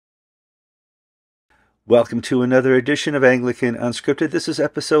Welcome to another edition of Anglican Unscripted. This is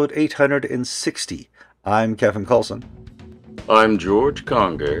episode 860. I'm Kevin Kallsen. I'm George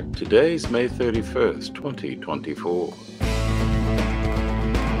Conger. Today's May 31st, 2024.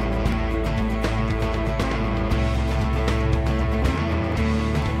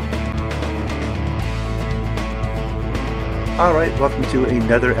 All right, welcome to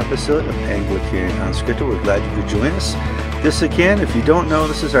another episode of Anglican Unscripted. We're glad you could join us. This again, if you don't know,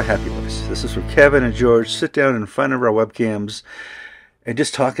 this is our happy place. This is where Kevin and George sit down in front of our webcams and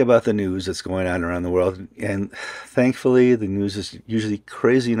just talk about the news that's going on around the world. And thankfully, the news is usually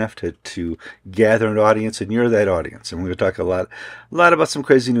crazy enough to gather an audience, and you're that audience. And we're going to talk a lot about some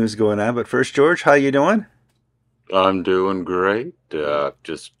crazy news going on. But first, George, how you doing? I'm doing great.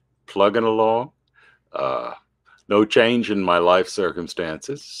 Just plugging along. No change in my life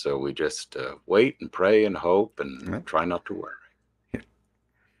circumstances, so we just wait and pray and hope and try not to worry.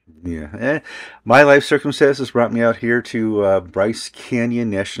 Yeah. My life circumstances brought me out here to Bryce Canyon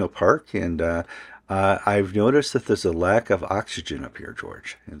National Park, and I've noticed that there's a lack of oxygen up here,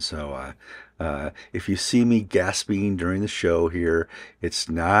 George. And so if you see me gasping during the show here, it's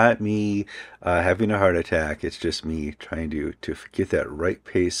not me having a heart attack. It's just me trying to get that right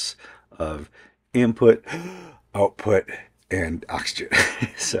pace of input, output, and oxygen.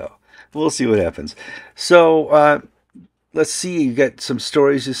 So we'll see what happens. So let's see, you got some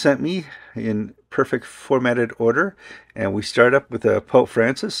stories you sent me in perfect formatted order, and we start up with Pope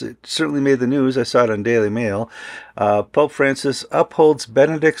Francis. It certainly made the news. I saw it on Daily Mail. Pope Francis upholds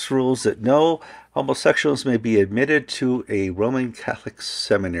Benedict's rules that no homosexuals may be admitted to a Roman Catholic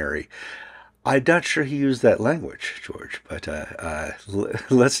seminary. I'm not sure he used that language, George, but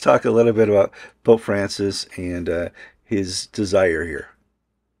let's talk a little bit about Pope Francis and his desire here.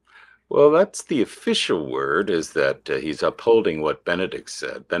 Well, that's the official word, is that he's upholding what Benedict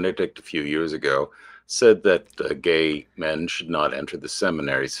said. Benedict, a few years ago, said that gay men should not enter the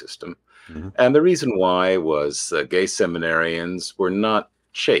seminary system. Mm-hmm. And the reason why was gay seminarians were not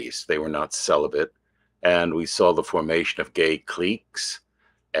chaste. They were not celibate. And we saw the formation of gay cliques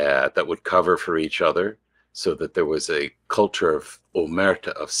that would cover for each other, so that there was a culture of omerta,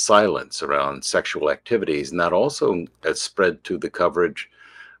 of silence around sexual activities. And that also has spread to the coverage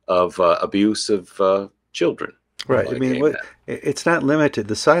of abuse of children. Right. I mean, it's not limited.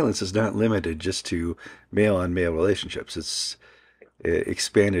 The silence is not limited just to male-on-male relationships. It's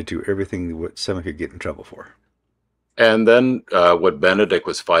expanded to everything what someone could get in trouble for. And then what Benedict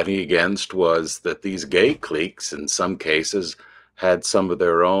was fighting against was that these gay cliques, in some cases, had some of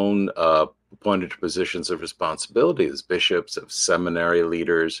their own appointed positions of responsibility as bishops, of seminary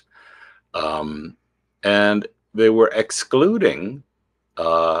leaders, and they were excluding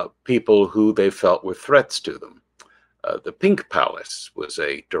people who they felt were threats to them. The Pink Palace was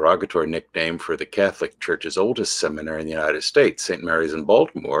a derogatory nickname for the Catholic Church's oldest seminary in the United States, St. Mary's in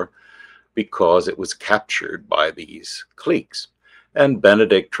Baltimore, because it was captured by these cliques. And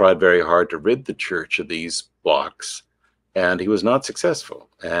Benedict tried very hard to rid the church of these blocks, and he was not successful.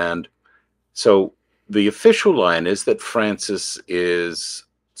 And so the official line is that Francis is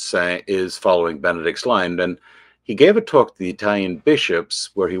following Benedict's line. And he gave a talk to the Italian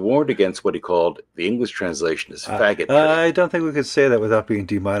bishops where he warned against what he called, the English translation is faggotry. I don't think we could say that without being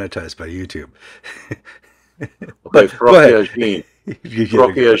demonetized by YouTube. Okay, frocchiagine.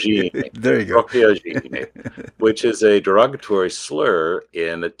 There you go. Frocchiagine, which is a derogatory slur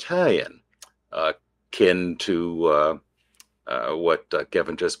in Italian, akin to what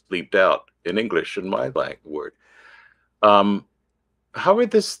Kevin just bleeped out in English in my word.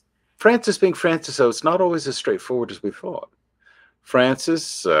 However, Francis being Francis, though, it's not always as straightforward as we thought.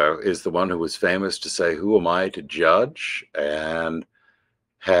 Francis is the one who was famous to say, "Who am I to judge?" and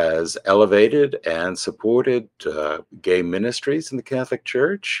has elevated and supported gay ministries in the Catholic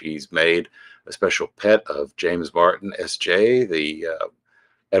Church. He's made a special pet of James Martin, S.J., the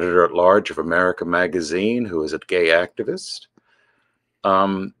editor-at-large of America magazine, who is a gay activist.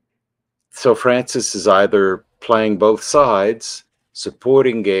 So Francis is either playing both sides,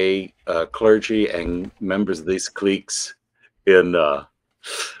 supporting gay clergy and members of these cliques in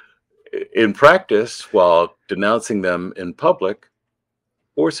practice while denouncing them in public,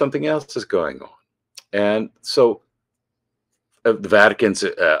 or something else is going on. And so the Vatican's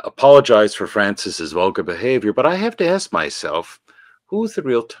apologized for Francis's vulgar behavior, but I have to ask myself, who's the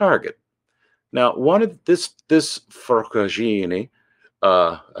real target? Now, one of this Frocchiagine,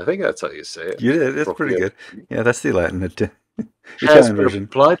 I think that's how you say it. You did. That's pretty good. Yeah, that's the Latin. Has been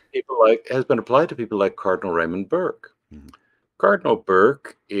applied to people like Cardinal Raymond Burke. Mm-hmm. Cardinal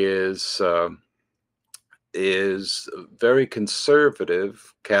Burke is is a very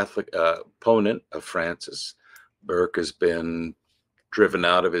conservative Catholic opponent of Francis. Burke has been driven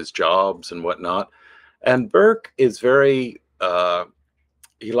out of his jobs and whatnot. And Burke is very,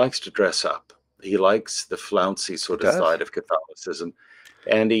 he likes to dress up. He likes the flouncy He sort of does. side of Catholicism.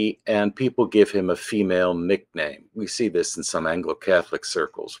 And people give him a female nickname. We see this in some Anglo-Catholic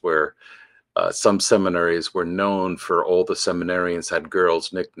circles where some seminaries were known for all the seminarians had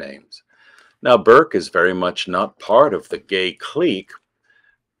girls' nicknames. Now, Burke is very much not part of the gay clique,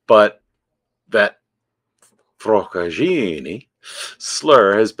 but that Frocagini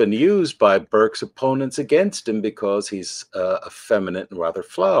slur has been used by Burke's opponents against him because he's effeminate and rather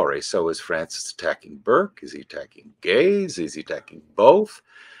flowery. So is Francis attacking Burke? Is he attacking gays? Is he attacking both?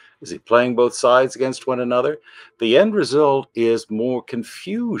 Is he playing both sides against one another? The end result is more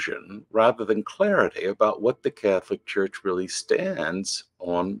confusion rather than clarity about what the Catholic Church really stands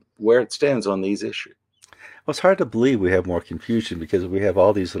on, where it stands on these issues. Well, it's hard to believe we have more confusion because we have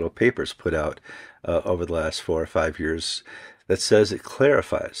all these little papers put out over the last 4 or 5 years that says it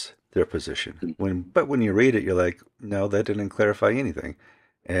clarifies their position. But when you read it, you're like, no, that didn't clarify anything.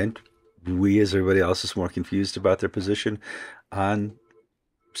 And we, as everybody else, is more confused about their position on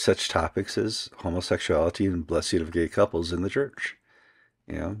such topics as homosexuality and blessing of gay couples in the church.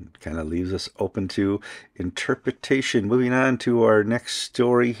 You know, it kind of leaves us open to interpretation. Moving on to our next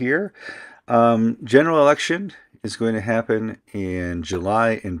story here. General election is going to happen in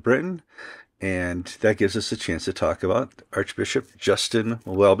July in Britain, and that gives us a chance to talk about Archbishop Justin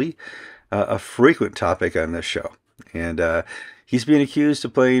Welby, a frequent topic on this show. And he's being accused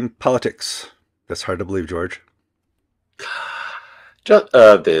of playing politics. That's hard to believe, George.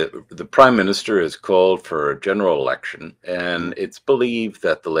 The Prime Minister has called for a general election, and it's believed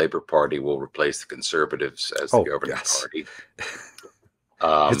that the Labour Party will replace the Conservatives as the governing party.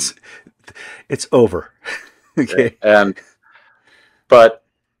 It's over. Okay. But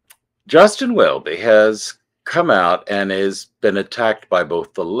Justin Welby has come out and has been attacked by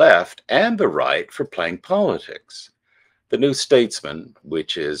both the left and the right for playing politics. The New Statesman,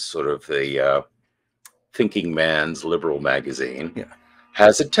 which is sort of the thinking man's liberal magazine,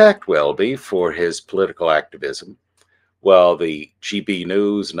 has attacked Welby for his political activism, while the GB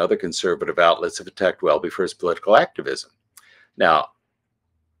News and other conservative outlets have attacked Welby for his political activism. Now,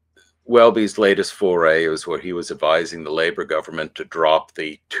 Welby's latest foray was where he was advising the Labour government to drop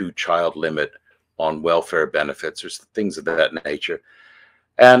the 2-child limit on welfare benefits or things of that nature.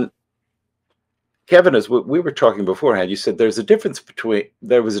 And Kevin, as we were talking beforehand, you said there was a difference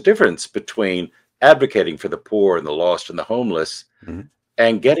between advocating for the poor and the lost and the homeless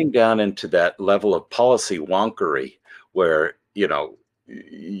and getting down into that level of policy wonkery where, you know,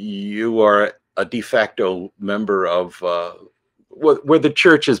 you are a de facto member of where the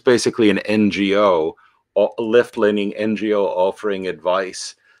church is basically an NGO, a left-leaning NGO offering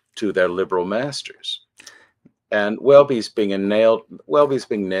advice to their liberal masters. And Welby's being nailed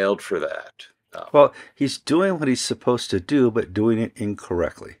for that. Well, he's doing what he's supposed to do, but doing it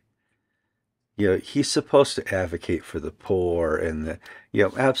incorrectly. You know, he's supposed to advocate for the poor and the, you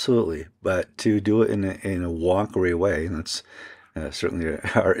know, absolutely. But to do it in a wonkery way, and that's certainly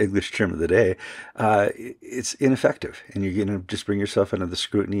our English term of the day, it's ineffective. And you're going to just bring yourself under the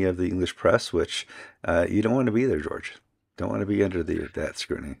scrutiny of the English press, which you don't want to be there, George. Don't want to be under that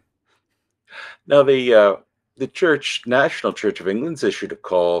scrutiny. Now, the Church, National Church of England's issued a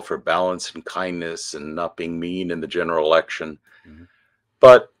call for balance and kindness and not being mean in the general election.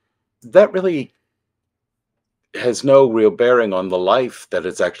 But that really has no real bearing on the life that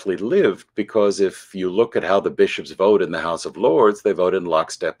it's actually lived, because if you look at how the bishops vote in the House of Lords, they vote in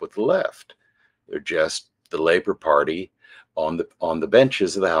lockstep with the left. They're just the Labour Party on the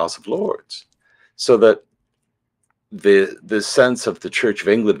benches of the House of Lords. So that the sense of the Church of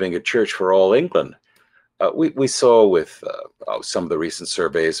England being a church for all England, we saw with some of the recent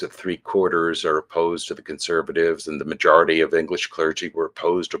surveys that 3/4 are opposed to the Conservatives and the majority of English clergy were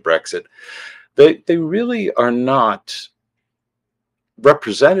opposed to Brexit. They really are not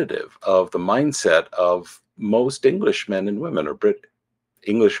representative of the mindset of most English men and women, or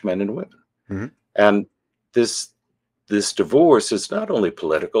English men and women. And this divorce is not only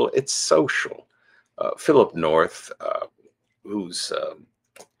political, it's social. Philip North, who's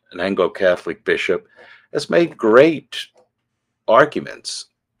an Anglo-Catholic bishop, has made great arguments,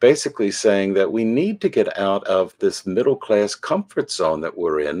 basically saying that we need to get out of this middle-class comfort zone that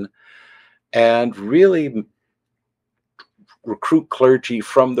we're in and really recruit clergy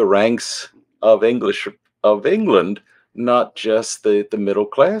from the ranks of England, not just the middle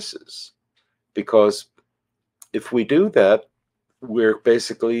classes. Because if we do that, we're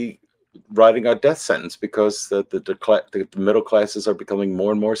basically writing a death sentence because the middle classes are becoming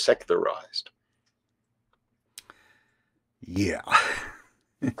more and more secularized. Yeah.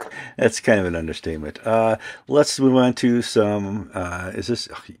 That's kind of an understatement. Let's move on to some. Is this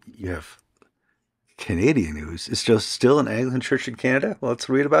you have Canadian news? It's just still an Anglican church in Canada. Well, let's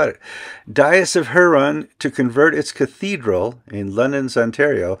read about it. Diocese of Huron to convert its cathedral in London's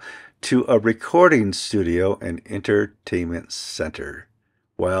Ontario to a recording studio and entertainment center.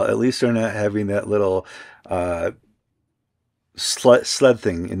 Well, at least they're not having that little sled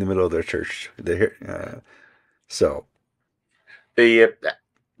thing in the middle of their church. So The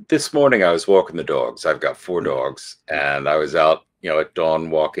This morning I was walking the dogs. I've got 4 dogs, and I was out, at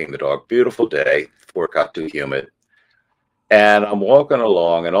dawn walking the dog. Beautiful day before it got too humid. And I'm walking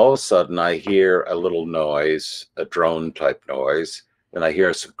along, and all of a sudden I hear a little noise, a drone type noise, and I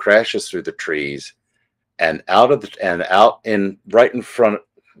hear some crashes through the trees, and right in front,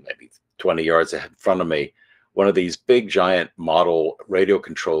 maybe 20 yards in front of me, one of these big giant model radio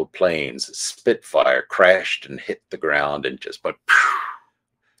controlled planes, Spitfire, crashed and hit the ground and just went.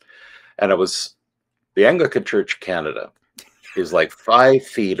 And it was the Anglican Church Canada is like 5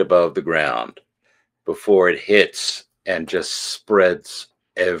 feet above the ground before it hits and just spreads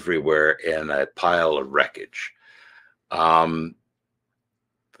everywhere in a pile of wreckage. The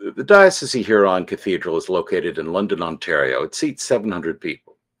Diocese of Huron Cathedral is located in London, Ontario. It seats 700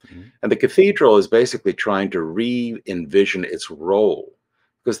 people. Mm-hmm. And the cathedral is basically trying to re-envision its role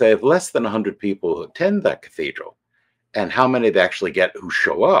because they have less than 100 people who attend that cathedral. And how many they actually get who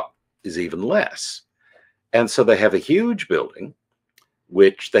show up is even less. And so they have a huge building,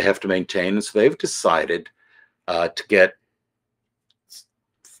 which they have to maintain. And so they've decided to get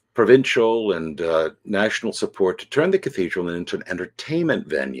provincial and national support to turn the cathedral into an entertainment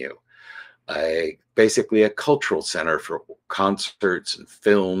venue, basically a cultural center for concerts and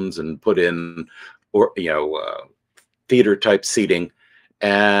films, and put in theater type seating,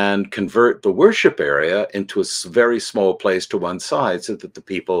 and convert the worship area into a very small place to one side so that the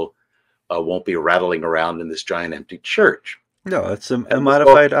people won't be rattling around in this giant empty church. No, it's a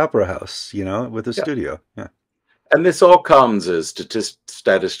modified opera house, with a studio. Yeah. And this all comes as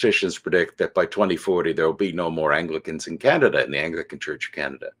statisticians predict that by 2040, there will be no more Anglicans in Canada, in the Anglican Church of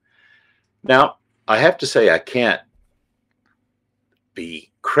Canada. Now, I have to say, I can't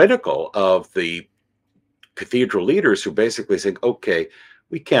be critical of the cathedral leaders who basically think, okay,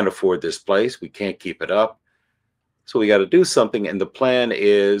 we can't afford this place. We can't keep it up. So we got to do something. And the plan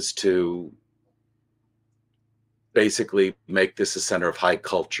is to basically make this a center of high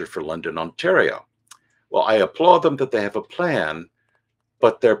culture for London, Ontario. Well, I applaud them that they have a plan,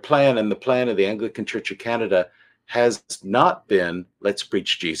 but their plan and the plan of the Anglican Church of Canada has not been, let's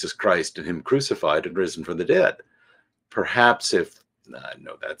preach Jesus Christ and him crucified and risen from the dead. Perhaps I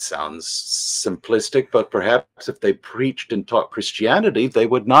know that sounds simplistic, but perhaps if they preached and taught Christianity, they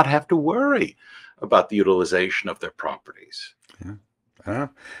would not have to worry about the utilization of their properties. Yeah. I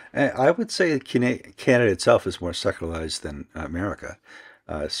don't know. I would say Canada itself is more secularized than America.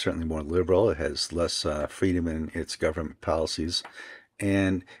 It's certainly more liberal. It has less freedom in its government policies.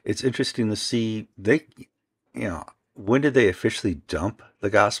 And it's interesting to see when did they officially dump the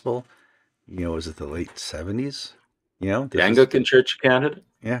gospel? Was it the late 70s? The Anglican Church of Canada?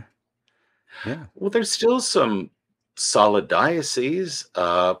 Yeah. Yeah. Well, there's still some solid dioceses,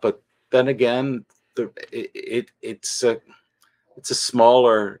 but then again, it's a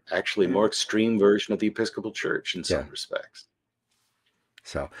smaller, actually more extreme version of the Episcopal Church in some respects.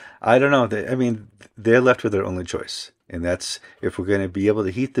 So I don't know. They're left with their only choice, and that's if we're going to be able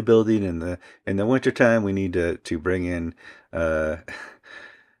to heat the building in the wintertime, we need to bring in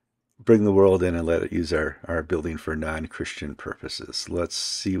bring the world in and let it use our building for non-Christian purposes. Let's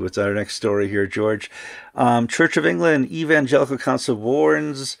see what's our next story here, George. Church of England Evangelical Council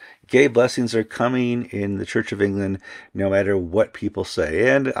warns gay blessings are coming in the Church of England no matter what people say,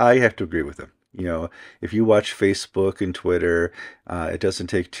 and I have to agree with them. If you watch Facebook and Twitter, it doesn't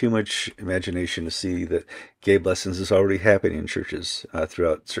take too much imagination to see that gay blessings is already happening in churches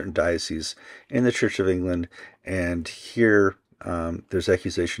throughout certain dioceses in the Church of England. And here, there's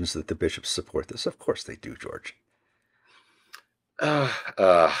accusations that the bishops support this. Of course they do, George.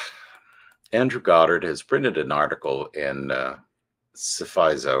 Andrew Goddard has printed an article in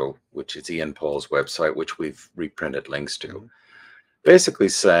Suffiso, which is Ian Paul's website, which we've reprinted links to. Mm-hmm. Basically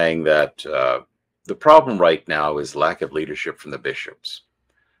saying that the problem right now is lack of leadership from the bishops.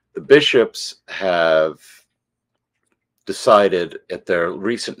 The bishops have decided at their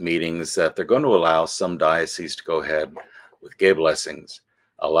recent meetings that they're going to allow some dioceses to go ahead with gay blessings,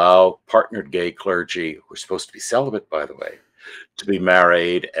 allow partnered gay clergy, who are supposed to be celibate, by the way, to be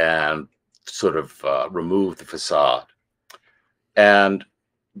married and sort of remove the facade. And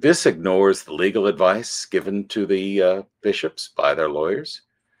this ignores the legal advice given to the bishops by their lawyers.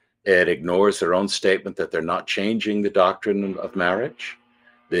 It ignores their own statement that they're not changing the doctrine of marriage.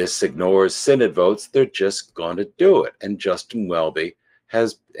 This ignores synod votes. They're just going to do it. And Justin Welby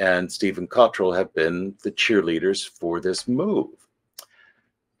and Stephen Cottrell have been the cheerleaders for this move.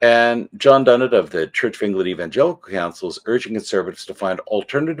 And John Dunnett of the Church of England Evangelical Council is urging conservatives to find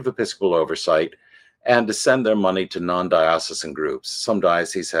alternative episcopal oversight and to send their money to non-diocesan groups. Some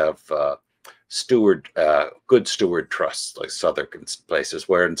dioceses have good steward trusts, like southern places,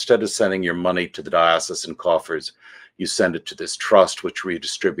 where instead of sending your money to the diocesan coffers, you send it to this trust, which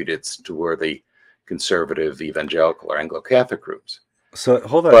redistributes to where the conservative, evangelical, or Anglo-Catholic groups. So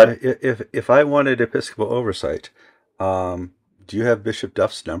hold on. But if I wanted episcopal oversight, do you have Bishop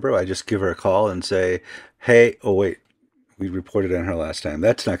Duff's number? I just give her a call and say, "Hey, oh wait, we reported on her last time.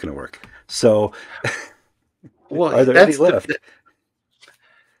 That's not going to work." So, well, are there any left?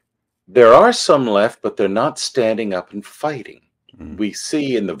 There are some left, but they're not standing up and fighting. We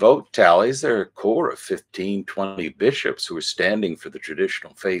see in the vote tallies, there are a core of 15, 20 bishops who are standing for the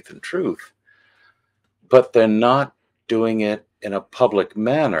traditional faith and truth, but they're not doing it in a public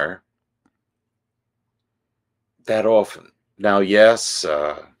manner that often. Now, yes,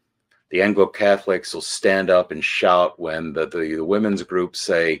 the Anglo-Catholics will stand up and shout when the women's groups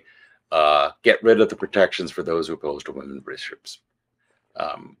say, get rid of the protections for those who oppose to women bishops.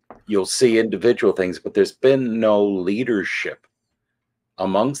 You'll see individual things, but there's been no leadership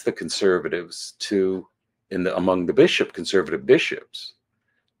amongst the conservatives among the conservative bishops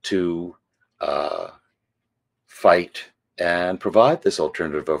to fight and provide this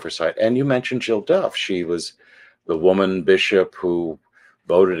alternative oversight. And you mentioned Jill Duff. She was the woman bishop who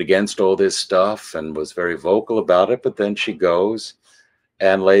voted against all this stuff and was very vocal about it, but then she goes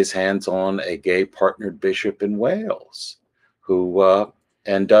and lays hands on a gay partnered bishop in Wales who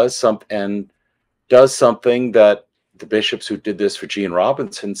does something that the bishops who did this for Gene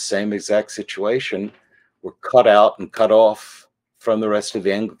Robinson, same exact situation, were cut out and cut off from the rest of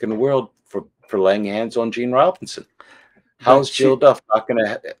the Anglican world for laying hands on Gene Robinson. How's Jill Duff not going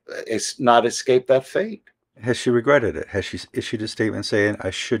to not escape that fate? Has she regretted it? Has she issued a statement saying,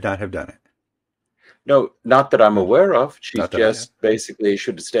 "I should not have done it"? No, not that I'm aware of. She just basically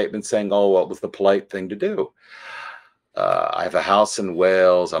issued a statement saying, "Oh, what was the polite thing to do? I have a house in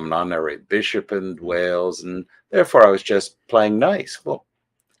Wales. I'm an honorary bishop in Wales, and therefore I was just playing nice." Well,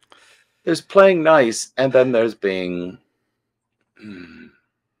 there's playing nice, and then there's being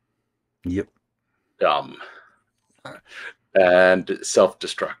dumb and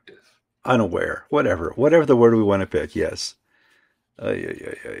self-destructive, unaware, whatever the word we want to pick. Yes. All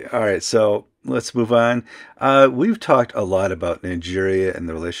right, so let's move on. We've talked a lot about Nigeria and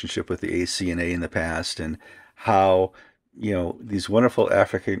the relationship with the ACNA in the past, and how these wonderful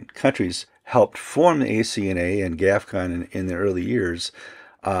African countries helped form the ACNA and GAFCON in the early years.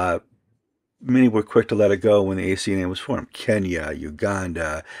 Many were quick to let it go when the ACNA was formed. Kenya,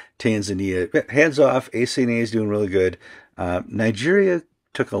 Uganda, Tanzania, hands off. ACNA is doing really good. Nigeria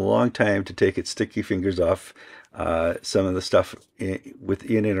took a long time to take its sticky fingers off some of the stuff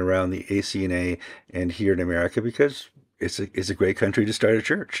within and around the ACNA and here in America, because it's a great country to start a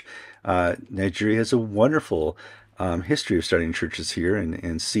church. Nigeria has a wonderful history of starting churches here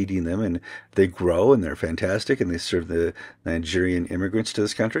and seeding them, and they grow and they're fantastic, and they serve the Nigerian immigrants to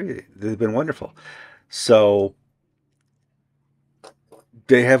this country. They've been wonderful. So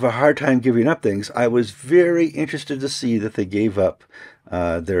they have a hard time giving up things. I was very interested to see that they gave up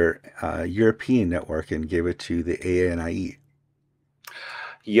their European network and gave it to the ANIE.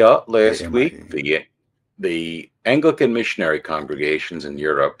 Yeah, last week, the Anglican missionary congregations in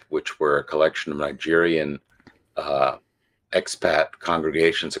Europe, which were a collection of Nigerian expat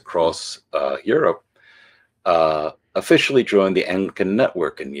congregations across Europe, officially joined the Anglican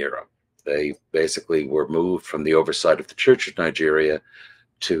network in Europe. They basically were moved from the oversight of the Church of Nigeria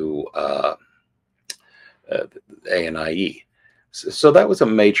to ANIE. So that was a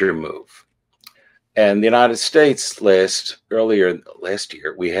major move. And the United States earlier last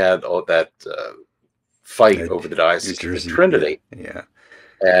year, we had all that fight over the Diocese of Trinity. Yeah.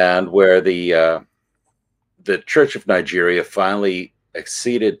 And where the Church of Nigeria finally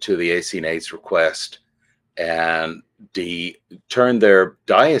acceded to the ACNA's request and turned their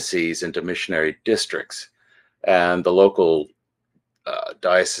diocese into missionary districts. And the local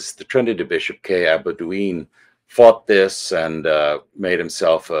diocese, the Trinity Bishop K. Abedouin, fought this and made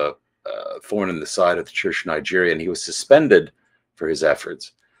himself a thorn in the side of the Church of Nigeria, and he was suspended for his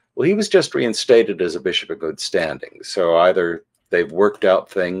efforts. Well, he was just reinstated as a bishop of good standing. So either they've worked out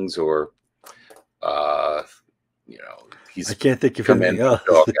things, or uh, I he's can't think of come in anything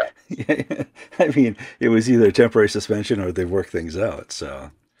for the else. dog out. I mean, it was either a temporary suspension or they worked things out.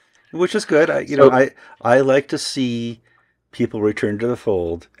 So, which is good. So, I like to see people return to the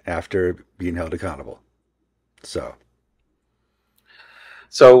fold after being held accountable. So,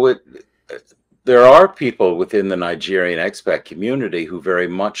 so there are people within the Nigerian expat community who very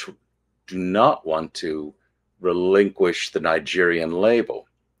much do not want to relinquish the Nigerian label.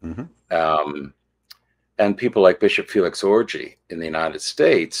 mm-hmm. Um, and people like Bishop Felix Orji in the United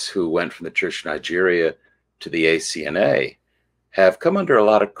States, who went from the Church of Nigeria to the ACNA, have come under a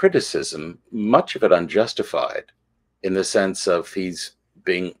lot of criticism, much of it unjustified, in the sense of he's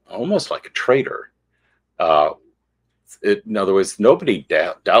being almost like a traitor. In other words, nobody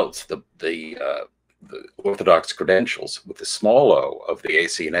doubts the Orthodox credentials with the small o of the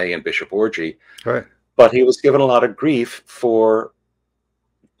ACNA and Bishop Orji, Right. but he was given a lot of grief for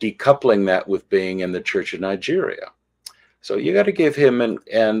decoupling that with being in the Church of Nigeria. So you got to give him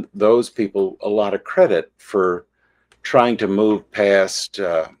and those people a lot of credit for trying to move past,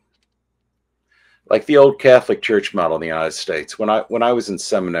 like the old Catholic Church model in the United States. When I was in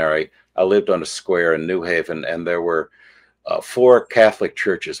seminary, I lived on a square in New Haven, and there were 4 Catholic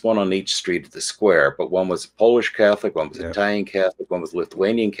churches, one on each street of the square. But one was Polish Catholic, one was Yep. Italian Catholic, one was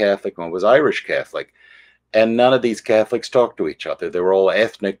Lithuanian Catholic, one was Irish Catholic. And none of these Catholics talked to each other. They were all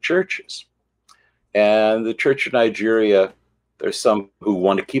ethnic churches. And the Church of Nigeria, there's some who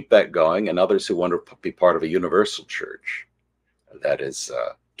want to keep that going, and others who want to be part of a universal church that is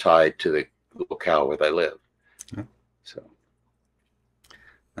tied to the locale where they live. Yeah. So,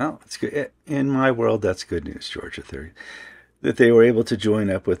 Oh, it's good. In my world, that's good news, George. That they were able to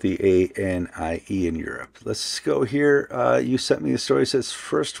join up with the ANIE in Europe. Let's go here. You sent me a story that says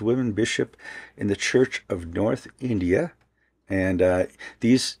first women bishop in the Church of North India. And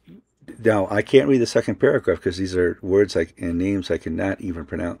these, now I can't read the second paragraph because these are words and names I cannot even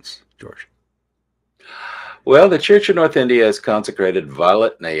pronounce, George. well, the Church of North India has consecrated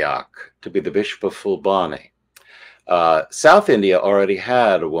Violet Nayak to be the Bishop of Fulbani. South India already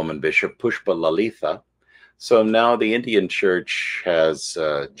had a woman bishop, Pushpa Lalitha. So now the Indian Church has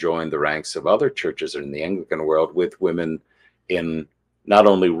joined the ranks of other churches in the Anglican world with women in not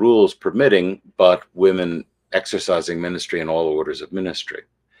only rules permitting, but women exercising ministry in all orders of ministry.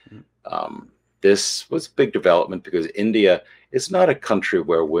 This was a big development because India is not a country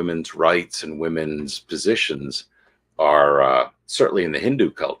where women's rights and women's positions are, certainly in the Hindu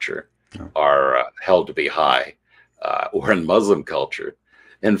culture, are held to be high, or in Muslim culture.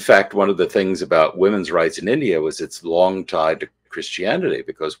 In fact, one of the things about women's rights in India was it's long tied to Christianity,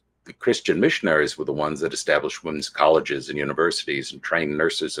 because the Christian missionaries were the ones that established women's colleges and universities and trained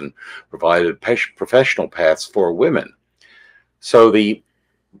nurses and provided professional paths for women. So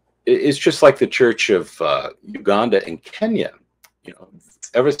it's just like the Church of Uganda and Kenya.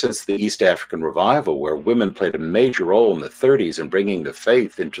 Ever since the East African revival, where women played a major role in the 30s in bringing the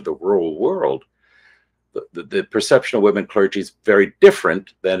faith into the rural world, the perception of women clergy is very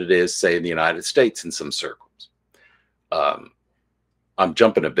different than it is, say, in the United States in some circles. I'm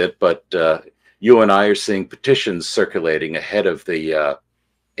jumping a bit, but you and I are seeing petitions circulating ahead of the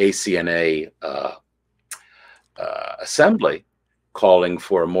ACNA assembly calling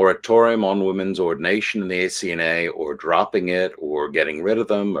for a moratorium on women's ordination in the ACNA, or dropping it, or getting rid of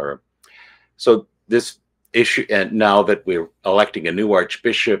them. So this issue, and now that we're electing a new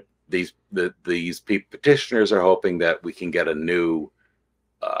archbishop, these petitioners are hoping that we can get a new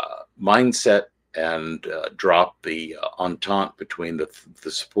mindset and drop the entente between the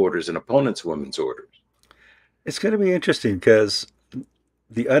supporters and opponents of women's orders. It's going to be interesting because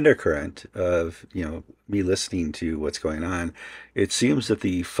the undercurrent of me listening to what's going on, it seems that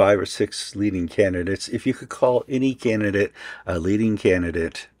the 5 or 6 leading candidates, if you could call any candidate a leading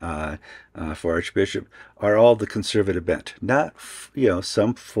candidate for archbishop, are all the conservative bent. Not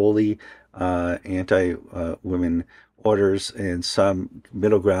some fully anti-women orders and some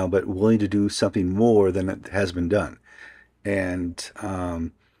middle ground, but willing to do something more than it has been done. And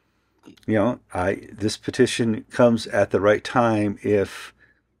this petition comes at the right time if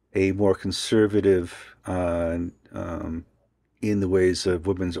a more conservative in the ways of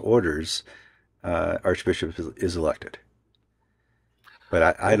women's orders archbishop is elected.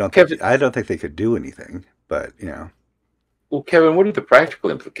 But I don't think they could do anything. But Well, Kevin, what are the practical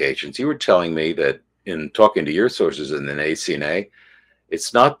implications? You were telling me that in talking to your sources in the ACNA,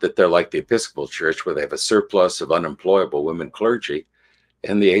 it's not that they're like the Episcopal Church where they have a surplus of unemployable women clergy.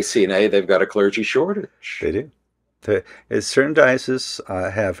 In the ACNA, they've got a clergy shortage. They do. Certain dioceses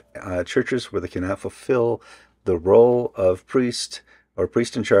have churches where they cannot fulfill the role of priest or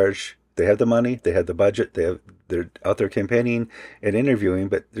priest in charge. They have the money, they have the budget, they're out there campaigning and interviewing,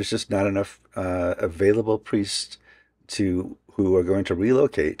 but there's just not enough available priests to who are going to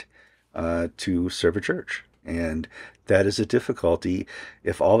relocate to serve a church. And that is a difficulty.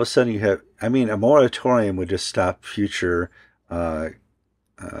 If all of a sudden you have, I mean, a moratorium would just stop future uh,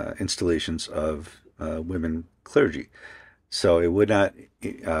 installations of women clergy. So it would not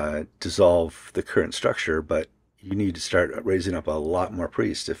dissolve the current structure, but you need to start raising up a lot more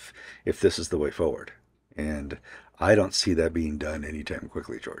priests if this is the way forward. And I don't see that being done anytime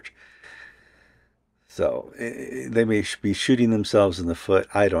quickly, George. So they may be shooting themselves in the foot.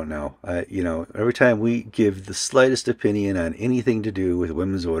 I don't know. Every time we give the slightest opinion on anything to do with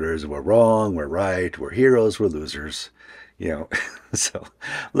women's orders, we're wrong, we're right, we're heroes, we're losers. You know, so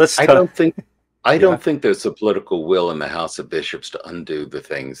let's I talk. don't think I Yeah, don't think there's a political will in the House of Bishops to undo the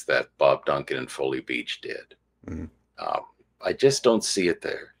things that Bob Duncan and Foley Beach did. mhm. Um, I just don't see it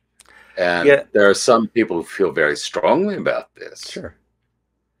there. And Yeah, there are some people who feel very strongly about this, sure.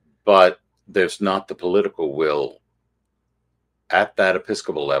 but there's not the political will at that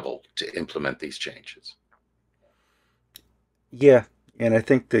Episcopal level to implement these changes. Yeah, and I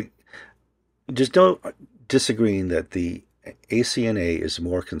think that just don't disagreeing that the ACNA is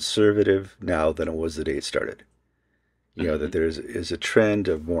more conservative now than it was the day it started. That Mhm. there is a trend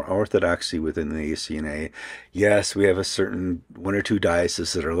of more orthodoxy within the ACNA. Yes, we have a certain one or two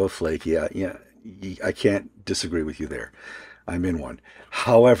dioceses that are a little flaky. Yeah, yeah, I can't disagree with you there. I'm in one.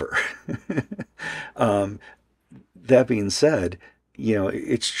 However, um, that being said,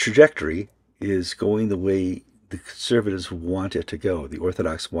 its trajectory is going the way the conservatives want it to go, the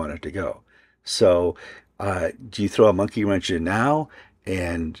Orthodox want it to go. So, do you throw a monkey wrench in now,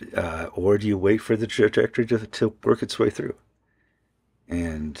 and or do you wait for the trajectory to work its way through?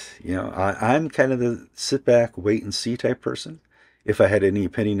 And I'm kind of the sit back, wait and see type person. If I had any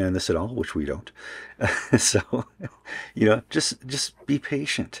opinion on this at all, which we don't, so just be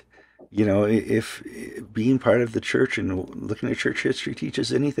patient. If being part of the church and looking at church history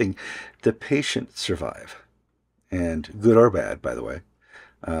teaches anything, the patient survive, and good or bad, by the way.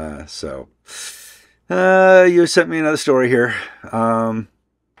 You sent me another story here.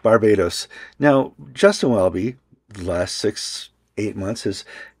 Barbados. Now, Justin Welby, the last 8 months, has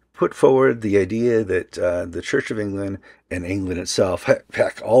put forward the idea that the Church of England and England itself,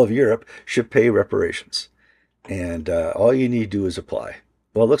 heck, all of Europe, should pay reparations. And all you need to do is apply.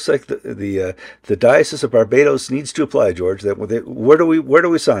 Well, it looks like the Diocese of Barbados needs to apply, George. Where do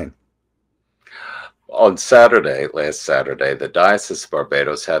we sign? On Saturday, last Saturday, the Diocese of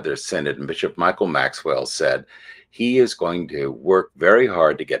Barbados had their synod, and Bishop Michael Maxwell said he is going to work very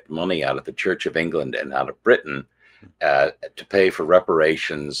hard to get money out of the Church of England and out of Britain to pay for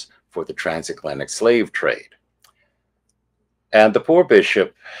reparations for the transatlantic slave trade. And the poor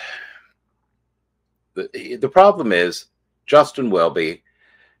bishop, the problem is Justin Welby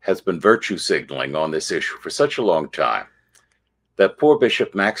has been virtue signaling on this issue for such a long time that poor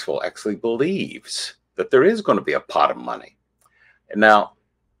Bishop Maxwell actually believes that there is going to be a pot of money. And now,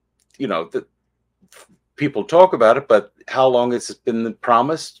 the people talk about it, but how long has it been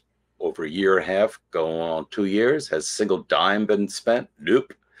promised? Over a year and a half, going on 2 years. Has a single dime been spent?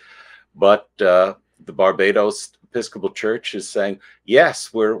 Nope. But the Barbados Episcopal Church is saying,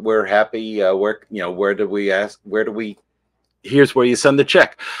 yes, we're happy. Where do we ask? Here's where you send the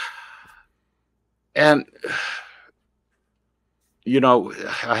check. And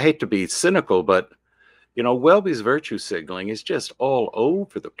I hate to be cynical, but Welby's virtue signaling is just all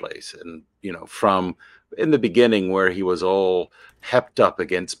over the place. And from in the beginning, where he was all hepped up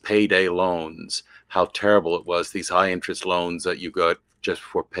against payday loans, how terrible it was, these high interest loans that you got just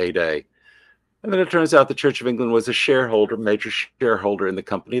for payday. And then it turns out the Church of England was a major shareholder in the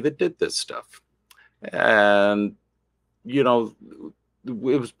company that did this stuff. And, it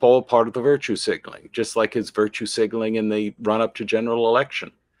was all part of the virtue signaling, just like his virtue signaling in the run up to general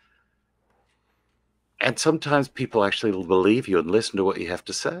election. And sometimes people actually believe you and listen to what you have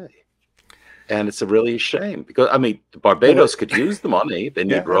to say. And it's a really shame because, Well, Barbados could use the money. They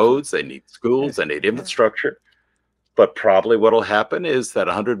yeah, need roads, they need schools, they need yeah. infrastructure. But probably what will happen is that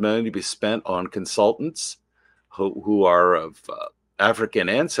 $100 million to be spent on consultants who are of African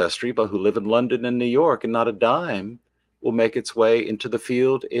ancestry, but who live in London and New York, and not a dime will make its way into the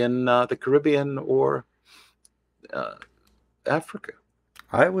field in the Caribbean or Africa.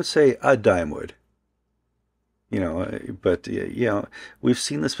 I would say a dime would. But we've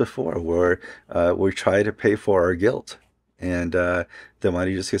seen this before where we try to pay for our guilt, and the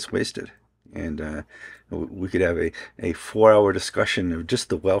money just gets wasted. And we could have a 4 hour discussion of just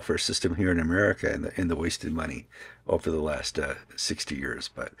the welfare system here in America and the wasted money over the last 60 years.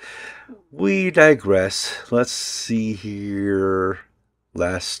 But we digress. Let's see here.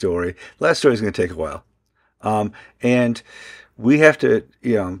 Last story. Last story is going to take a while. And we have to,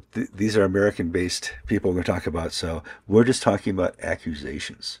 these are American based people we're going to talk about. So we're just talking about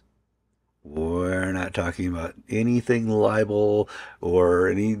accusations. We're not talking about anything libel or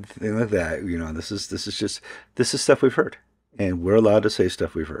anything like that. This is stuff we've heard, and we're allowed to say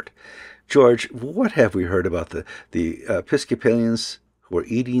stuff we've heard. George, what have we heard about the Episcopalians who are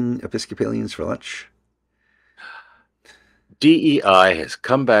eating Episcopalians for lunch? DEI has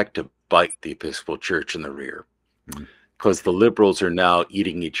come back to bite the Episcopal Church in the rear because the liberals are now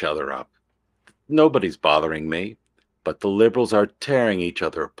eating each other up. Nobody's bothering me, but the liberals are tearing each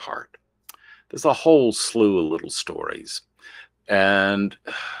other apart. There's a whole slew of little stories. And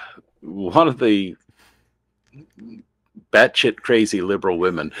one of the batshit crazy liberal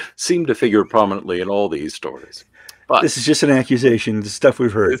women seem to figure prominently in all these stories. But this is just an accusation. This stuff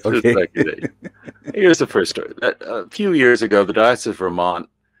we've heard. Okay. Here's the first story. A few years ago, the Diocese of Vermont,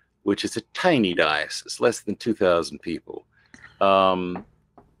 which is a tiny diocese, less than 2,000 people,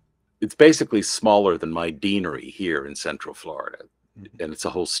 it's basically smaller than my deanery here in Central Florida, and it's a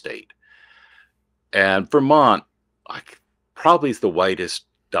whole state. And Vermont, probably is the widest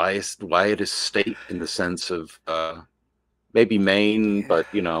state in the sense of maybe Maine, but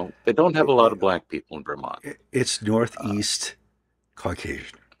they don't have a lot of black people in Vermont. It's Northeast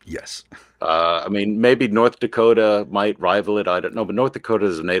Caucasian, yes. I mean, maybe North Dakota might rival it. I don't know, but North Dakota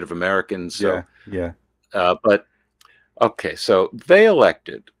is a Native American, so yeah. But okay, so they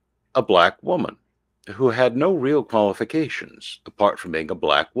elected a black woman who had no real qualifications apart from being a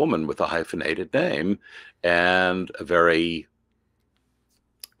black woman with a hyphenated name and a very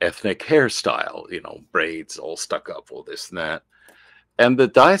ethnic hairstyle, braids all stuck up, all this and that. And the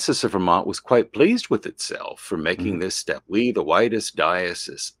Diocese of Vermont was quite pleased with itself for making this step. We, the widest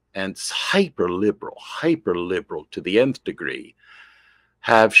diocese, and hyper liberal to the nth degree,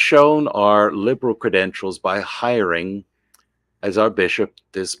 have shown our liberal credentials by hiring as our bishop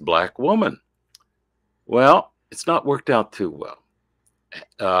this black woman. Well, it's not worked out too well.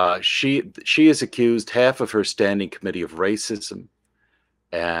 She has accused half of her standing committee of racism.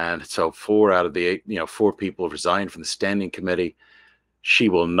 And so 4 out of the 8, 4 people have resigned from the standing committee. She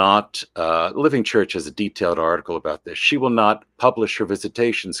will not, Living Church has a detailed article about this. She will not publish her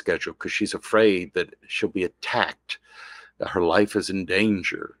visitation schedule because she's afraid that she'll be attacked. Her life is in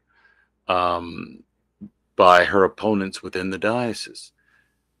danger by her opponents within the diocese.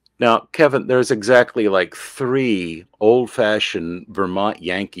 Now, Kevin, there's exactly like 3 old-fashioned Vermont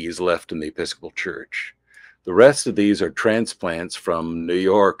Yankees left in the Episcopal Church. The rest of these are transplants from New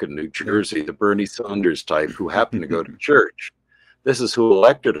York and New Jersey, the Bernie Sanders type who happen to go to church. This is who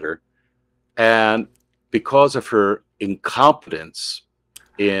elected her. And because of her incompetence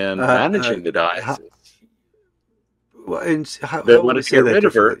in managing the diocese, they wanted to get rid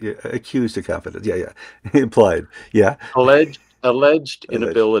of her. Accused of competence. Yeah. Implied. Yeah. Alleged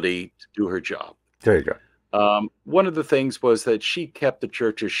inability to do her job. There you go. One of the things was that she kept the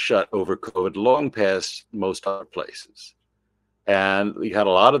churches shut over COVID long past most other places. And we had a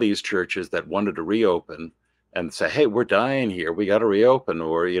lot of these churches that wanted to reopen and say, hey, we're dying here. We got to reopen.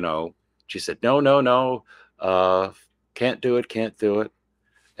 Or, she said, no, can't do it.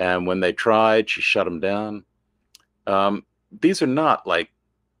 And when they tried, she shut them down. These are not like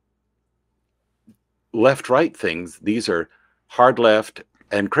left-right things. These are hard left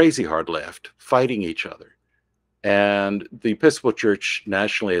and crazy hard left fighting each other. And the Episcopal Church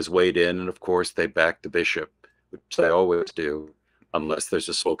nationally has weighed in, and of course they back the bishop, which they always do, unless there's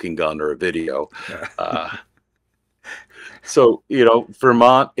a smoking gun or a video. So,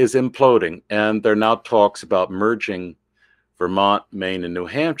 Vermont is imploding, and there are now talks about merging Vermont, Maine, and New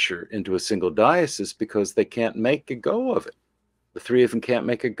Hampshire into a single diocese because they can't make a go of it. The 3 of them can't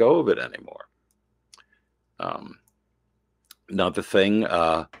make a go of it anymore. Another thing,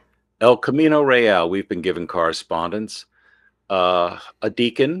 El Camino Real, we've been given correspondence. A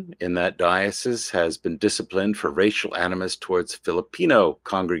deacon in that diocese has been disciplined for racial animus towards Filipino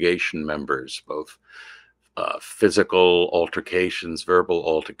congregation members, both physical altercations, verbal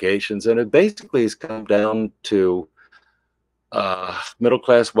altercations, and it basically has come down to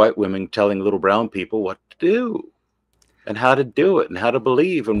middle-class white women telling little brown people what to do and how to do it and how to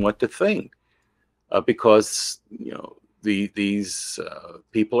believe and what to think, because these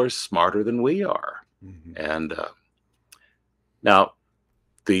people are smarter than we are. And now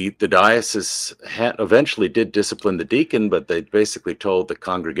the diocese eventually did discipline the deacon, but they basically told the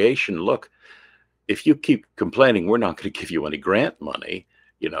congregation, look, if you keep complaining, we're not going to give you any grant money.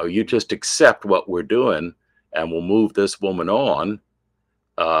 You know, you just accept what we're doing and we'll move this woman on.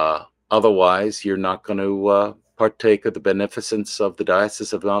 Otherwise, you're not going to partake of the beneficence of the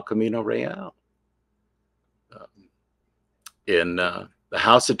Diocese of El Camino Real. In the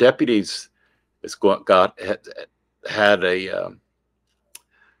House of Deputies, it's had an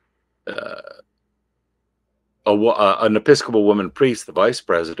Episcopal woman priest, the vice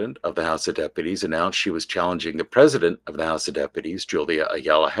president of the House of Deputies, announced she was challenging the president of the House of Deputies, Julia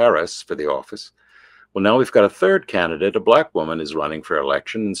Ayala Harris, for the office. Well, now we've got a third candidate, a black woman, is running for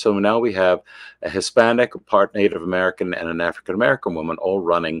election. And so now we have a Hispanic, a part Native American, and an African-American woman all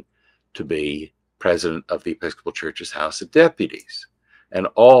running to be president of the Episcopal Church's House of Deputies. And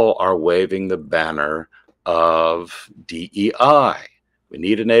all are waving the banner of DEI. We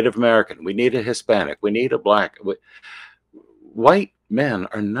need a Native American. We need a Hispanic. We need a black. White men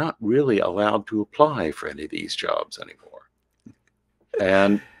are not really allowed to apply for any of these jobs anymore.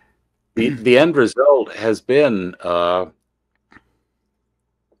 And the end result has been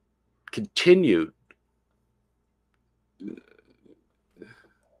continued.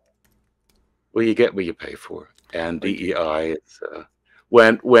 Well, you get what you pay for. And DEI is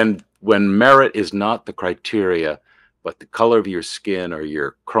when merit is not the criteria, but the color of your skin or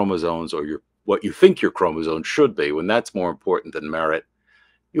your chromosomes or what you think your chromosomes should be, when that's more important than merit,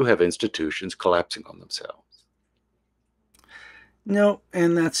 you have institutions collapsing on themselves. No,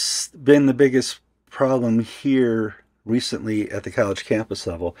 and that's been the biggest problem here recently at the college campus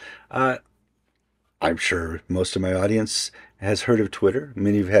level. I'm sure most of my audience has heard of Twitter.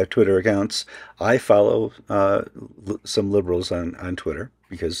 Many of you have Twitter accounts. I follow some liberals on Twitter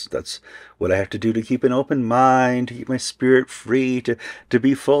because that's what I have to do to keep an open mind, to keep my spirit free, to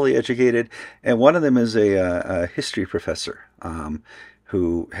be fully educated. And one of them is a history professor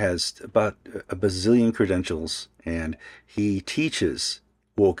who has about a bazillion credentials, and he teaches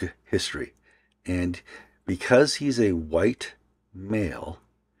woke history. And because he's a white male,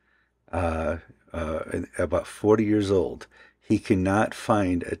 about 40 years old, he cannot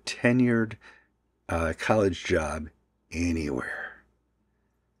find a tenured college job anywhere.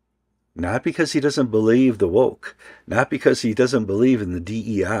 Not because he doesn't believe the woke, not because he doesn't believe in the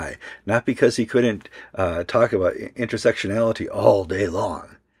DEI, not because he couldn't talk about intersectionality all day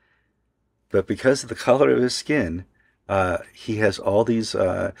long, but because of the color of his skin. He has all these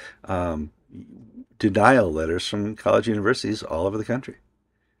denial letters from college universities all over the country.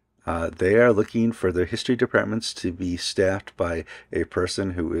 They are looking for their history departments to be staffed by a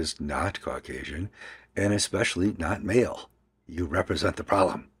person who is not Caucasian and especially not male. You represent the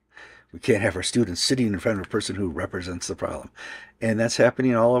problem. We can't have our students sitting in front of a person who represents the problem. And that's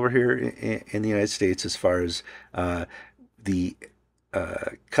happening all over here in the United States as far as the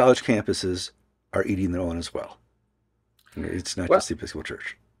college campuses are eating their own as well. It's not just the Episcopal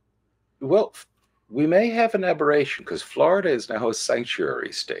Church. Well, we may have an aberration because Florida is now a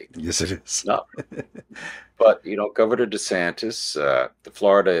sanctuary state. Yes, it is. No. But, you know, Governor DeSantis, the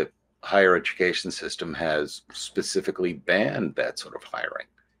Florida higher education system has specifically banned that sort of hiring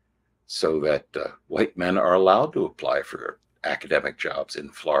so that white men are allowed to apply for academic jobs in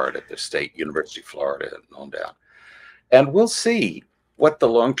Florida, the state University of Florida and on down. And we'll see what the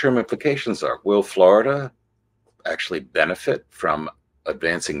long-term implications are. Will Florida actually benefit from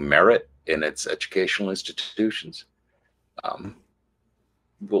advancing merit in its educational institutions?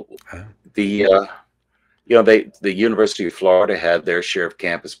 The University of Florida had their share of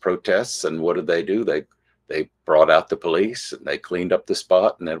campus protests, and what did? They brought out the police and they cleaned up the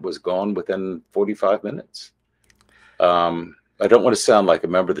spot, and it was gone within 45 minutes. I don't want to sound like a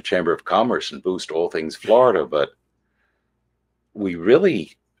member of the Chamber of Commerce and boost all things Florida, but we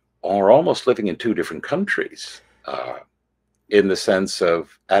really are almost living in two different countries. In the sense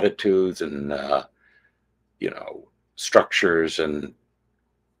of attitudes and, structures. And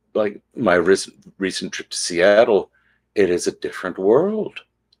like my recent trip to Seattle, it is a different world.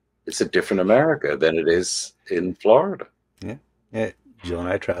 It's a different America than it is in Florida. Yeah. Jill and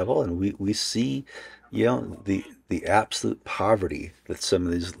I travel, and we see, the absolute poverty that some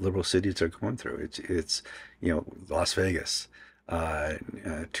of these liberal cities are going through. It's Las Vegas,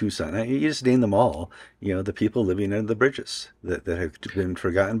 Tucson. You just name them all. The people living under the bridges that have been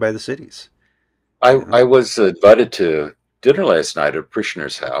forgotten by the cities. I was invited to dinner last night at a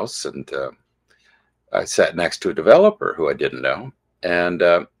parishioner's house, and I sat next to a developer who I didn't know,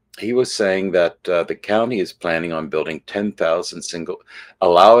 and he was saying that the county is planning on building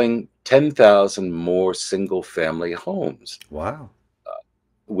allowing 10,000 more single-family homes. Wow.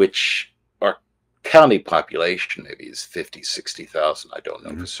 which our county population maybe is 50, 60,000. I don't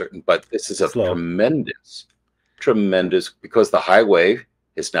know for certain, but this is a Slow. tremendous, because the highway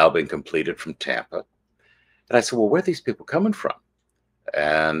has now been completed from Tampa. And I said, well, where are these people coming from?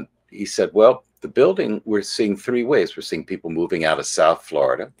 And he said, well, the building, we're seeing three ways. We're seeing people moving out of South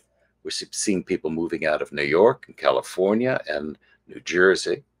Florida. We're seeing people moving out of New York and California and New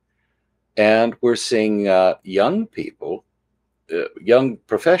Jersey. And we're seeing young people, young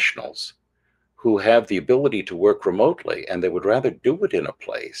professionals who have the ability to work remotely, and they would rather do it in a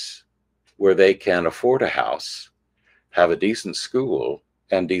place where they can afford a house, have a decent school,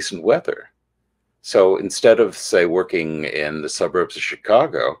 and decent weather. So instead of, say, working in the suburbs of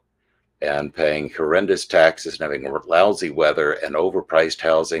Chicago and paying horrendous taxes and having lousy weather and overpriced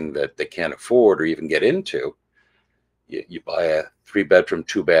housing that they can't afford or even get into, you buy a 3-bedroom,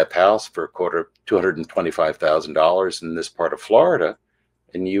 2-bath house for $225,000 in this part of Florida,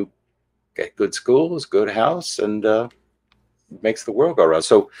 and you get good schools, good house, and makes the world go around.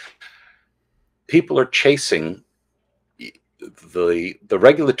 So people are chasing the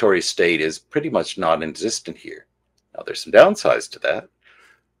regulatory state is pretty much non-existent here. Now, there's some downsides to that,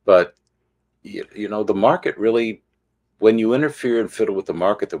 but you know, the market really, when you interfere and fiddle with the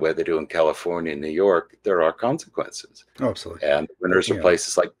market the way they do in California and New York, there are consequences. Oh, absolutely. And winners are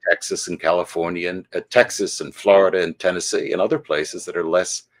places like Texas and California, and Texas and Florida and Tennessee and other places that are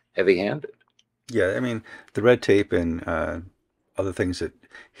less heavy-handed. Yeah, I mean, the red tape and other things that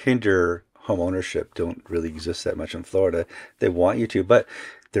hinder home ownership don't really exist that much in Florida. They want you to, but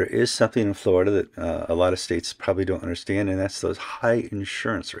there is something in Florida that a lot of states probably don't understand, and that's those high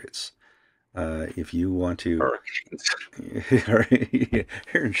insurance rates. If you want to, your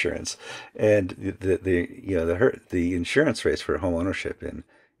insurance, and the insurance rates for home ownership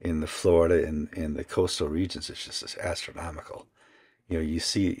in the Florida and in the coastal regions is just astronomical. You know, you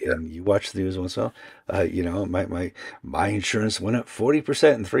see and you watch the news once in a while. You know, my insurance went up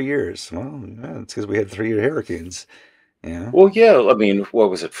 40% in 3 years. Well, yeah, it's because we had 3 hurricanes. Yeah. Well, yeah. I mean, what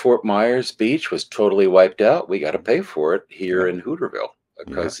was it? Fort Myers Beach was totally wiped out. We got to pay for it here in Hooterville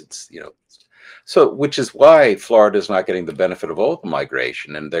because it's, you know, so which is why Florida is not getting the benefit of all the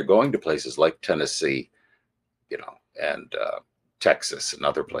migration, and they're going to places like Tennessee, you know, and Texas and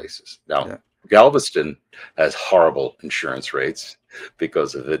other places. Now, Galveston has horrible insurance rates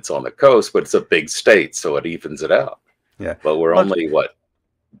because of it's on the coast, but it's a big state, so it evens it out. Yeah. But we're only what?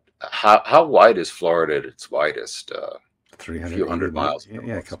 How wide is Florida at its widest? 300, a few hundred miles.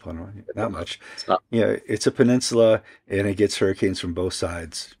 Yeah, a couple hundred. Not much. It's not. Yeah, it's a peninsula, and it gets hurricanes from both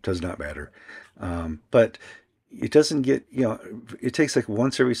sides. Does not matter. But it doesn't get, you know, it takes like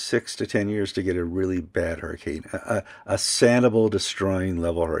once every 6 to 10 years to get a really bad hurricane, a Sanibel destroying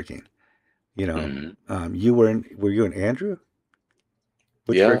level hurricane. You know, were you in Andrew?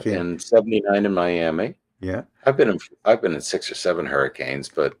 Which hurricane? In '79 in Miami. Yeah, I've been in 6 or 7 hurricanes,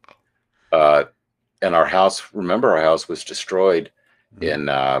 but and our house. Remember, our house was destroyed in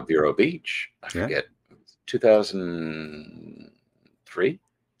Vero Beach. I forget, 2003,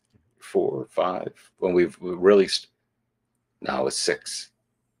 4, 5. When we've really, now it's 6.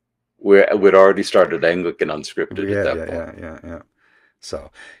 We'd already started Anglican Unscripted at that point. Yeah.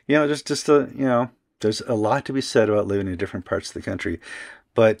 So, you know, just you know, there's a lot to be said about living in different parts of the country.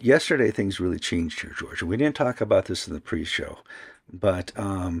 But yesterday things really changed here, George. We didn't talk about this in the pre-show, but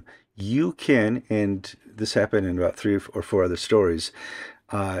you can, and this happened in about 3 or 4 other stories,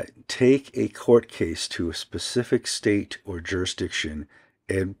 take a court case to a specific state or jurisdiction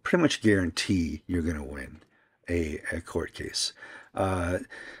and pretty much guarantee you're going to win a court case. I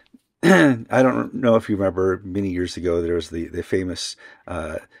don't know if you remember, many years ago, there was the famous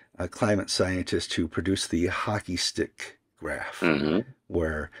climate scientist who produced the hockey stick graph,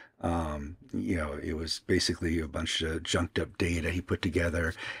 where, you know, it was basically a bunch of junked up data he put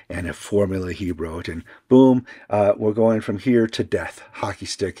together and a formula he wrote, and boom, we're going from here to death, hockey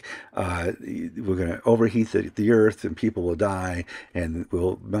stick. We're going to overheat the earth and people will die, and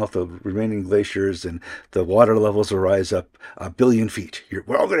we'll melt the remaining glaciers and the water levels will rise up 1 billion feet.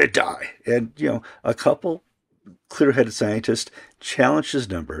 We're all going to die. And, you know, a couple clear-headed scientists challenged his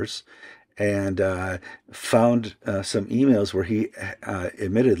numbers and found some emails where he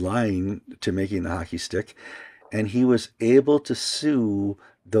admitted lying to making the hockey stick, and he was able to sue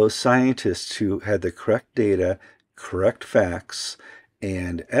those scientists who had the correct data, correct facts,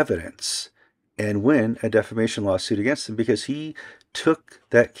 and evidence, and win a defamation lawsuit against them because he took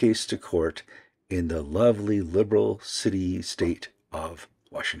that case to court in the lovely liberal state of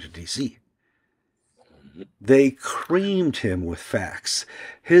Washington, D.C. They creamed him with facts.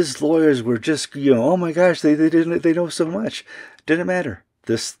 His lawyers were just, you know, oh my gosh, they know so much. Didn't matter.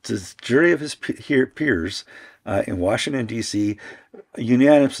 this jury of his peers in Washington, D.C.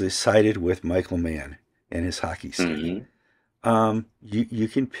 unanimously sided with Michael Mann and his hockey stick. Mm-hmm. You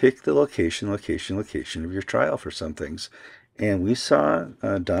can pick the location of your trial for some things. And we saw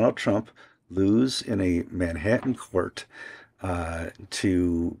Donald Trump lose in a Manhattan court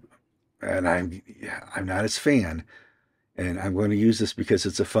to, and I'm not his fan, and I'm going to use this because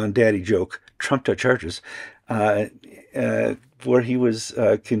it's a fun daddy joke, Trump charges, uh, where he was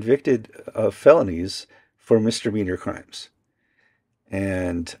convicted of felonies for misdemeanor crimes.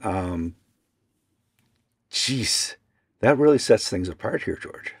 And, geez, that really sets things apart here,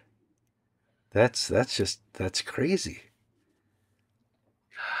 George. That's crazy.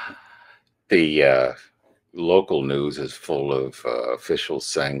 The local news is full of officials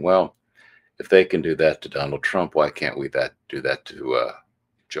saying, well, if they can do that to Donald Trump, why can't we do that to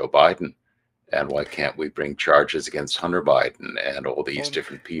Joe Biden? And why can't we bring charges against Hunter Biden and all these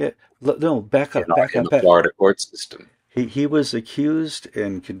different people No, back up. in the Florida court system? He was accused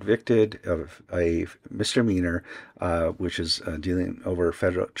and convicted of a misdemeanor, which is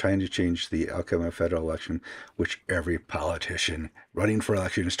trying to change the outcome of a federal election, which every politician running for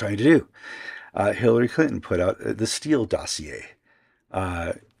election is trying to do. Hillary Clinton put out the Steele dossier.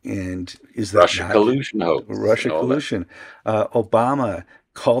 And is that Russia collusion hoax? Russia collusion. Obama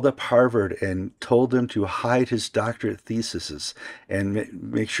called up Harvard and told them to hide his doctorate theses and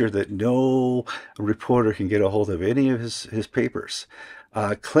make sure that no reporter can get a hold of any of his papers.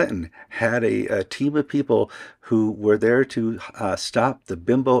 Clinton had a team of people who were there to stop the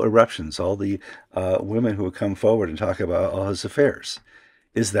bimbo eruptions, all the women who would come forward and talk about all his affairs.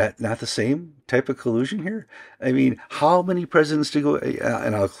 Is that not the same type of collusion here? I mean, how many presidents do go?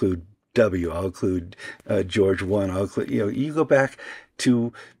 And I'll include I'll include George I. I'll include, you go back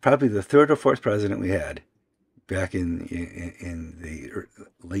to probably the third or fourth president we had back in the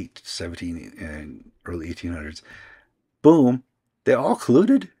late 17 and early 1800s. Boom, they all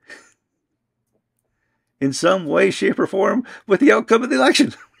colluded in some way, shape, or form with the outcome of the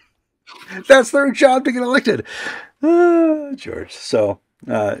election. That's their job to get elected, George. So.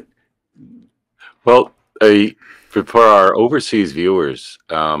 Well, for our overseas viewers,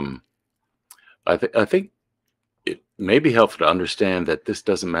 I think it may be helpful to understand that this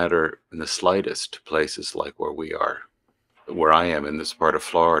doesn't matter in the slightest to places like where I am in this part of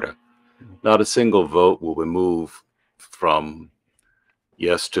Florida. Not a single vote will move from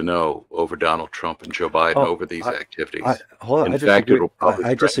yes to no over Donald Trump and Joe Biden over these activities. Hold on, in fact,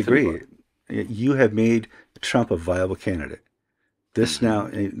 I disagree. You have made Trump a viable candidate. This now,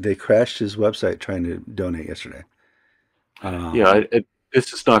 they crashed his website trying to donate yesterday.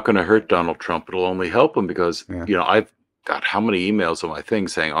 This is not going to hurt Donald Trump. It'll only help him because, I've got how many emails on my thing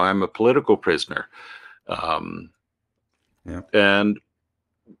saying, oh, I'm a political prisoner. And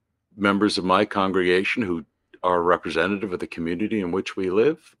members of my congregation who are representative of the community in which we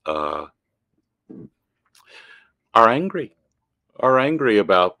live are angry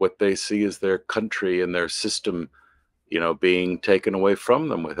about what they see as their country and their system being taken away from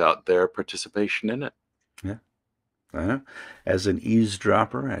them without their participation in it. Yeah. I know. As an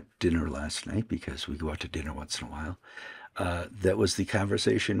eavesdropper at dinner last night, because we go out to dinner once in a while, that was the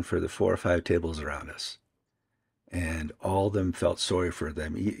conversation for the 4 or 5 tables around us. And all of them felt sorry for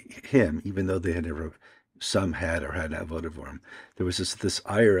him, even though they had never, some had or had not voted for him. There was this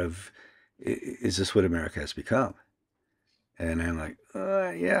ire of, is this what America has become? And I'm like,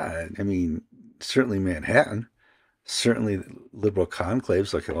 yeah, I mean, certainly Manhattan. Certainly, liberal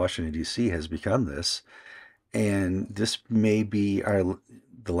conclaves like Washington, D.C. has become this. And this may be the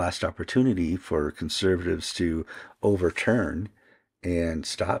last opportunity for conservatives to overturn and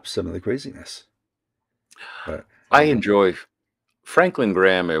stop some of the craziness. But I enjoy Franklin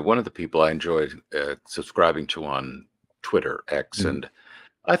Graham, one of the people I enjoyed subscribing to on Twitter, X, and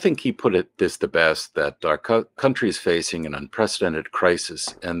I think he put this the best, that our country is facing an unprecedented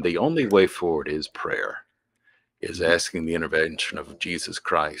crisis, and the only way forward is prayer. Is asking the intervention of Jesus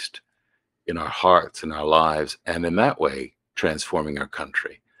Christ in our hearts and our lives, and in that way, transforming our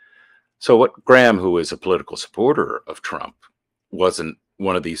country. So what Graham, who is a political supporter of Trump, wasn't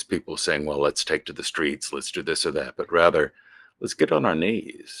one of these people saying, well, let's take to the streets, let's do this or that, but rather, let's get on our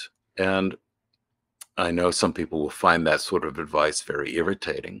knees. And I know some people will find that sort of advice very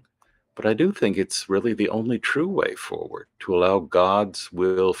irritating, but I do think it's really the only true way forward, to allow God's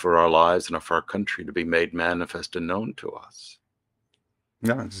will for our lives and for our country to be made manifest and known to us.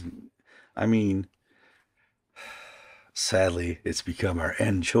 No, I mean, sadly, it's become our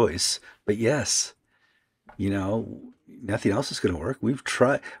end choice. But yes, nothing else is going to work.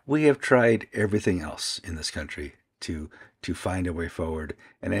 We have tried everything else in this country to to find a way forward,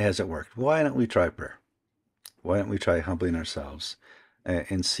 and it hasn't worked. Why don't we try prayer? Why don't we try humbling ourselves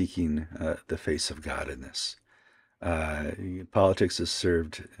and seeking the face of God in this? Politics has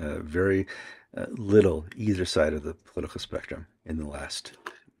served very little either side of the political spectrum in the last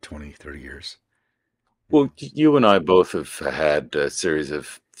 20, 30 years. Well, you and I both have had a series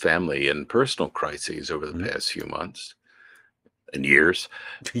of family and personal crises over the past few months and years,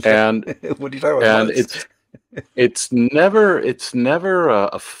 and what are you talking about? it's never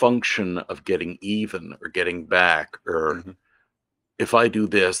a function of getting even or getting back, or if I do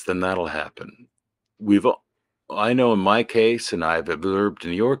this, then that'll happen. I know in my case, and I've observed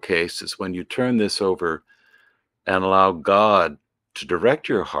in your case, is when you turn this over and allow God to direct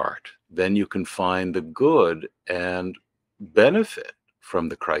your heart, then you can find the good and benefit from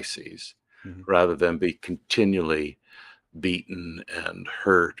the crises rather than be continually beaten and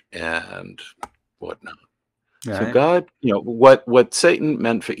hurt and whatnot. So God, what Satan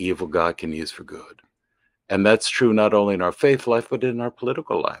meant for evil, God can use for good. And that's true not only in our faith life, but in our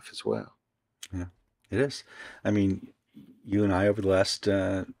political life as well. Yeah, it is. I mean, you and I over the last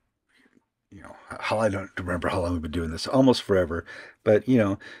I don't remember how long we've been doing this, almost forever, but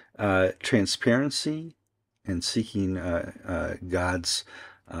transparency and seeking God's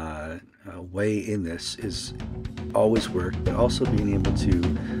way in this is always work, but also being able to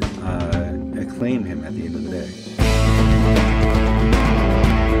acclaim Him at the end of the day.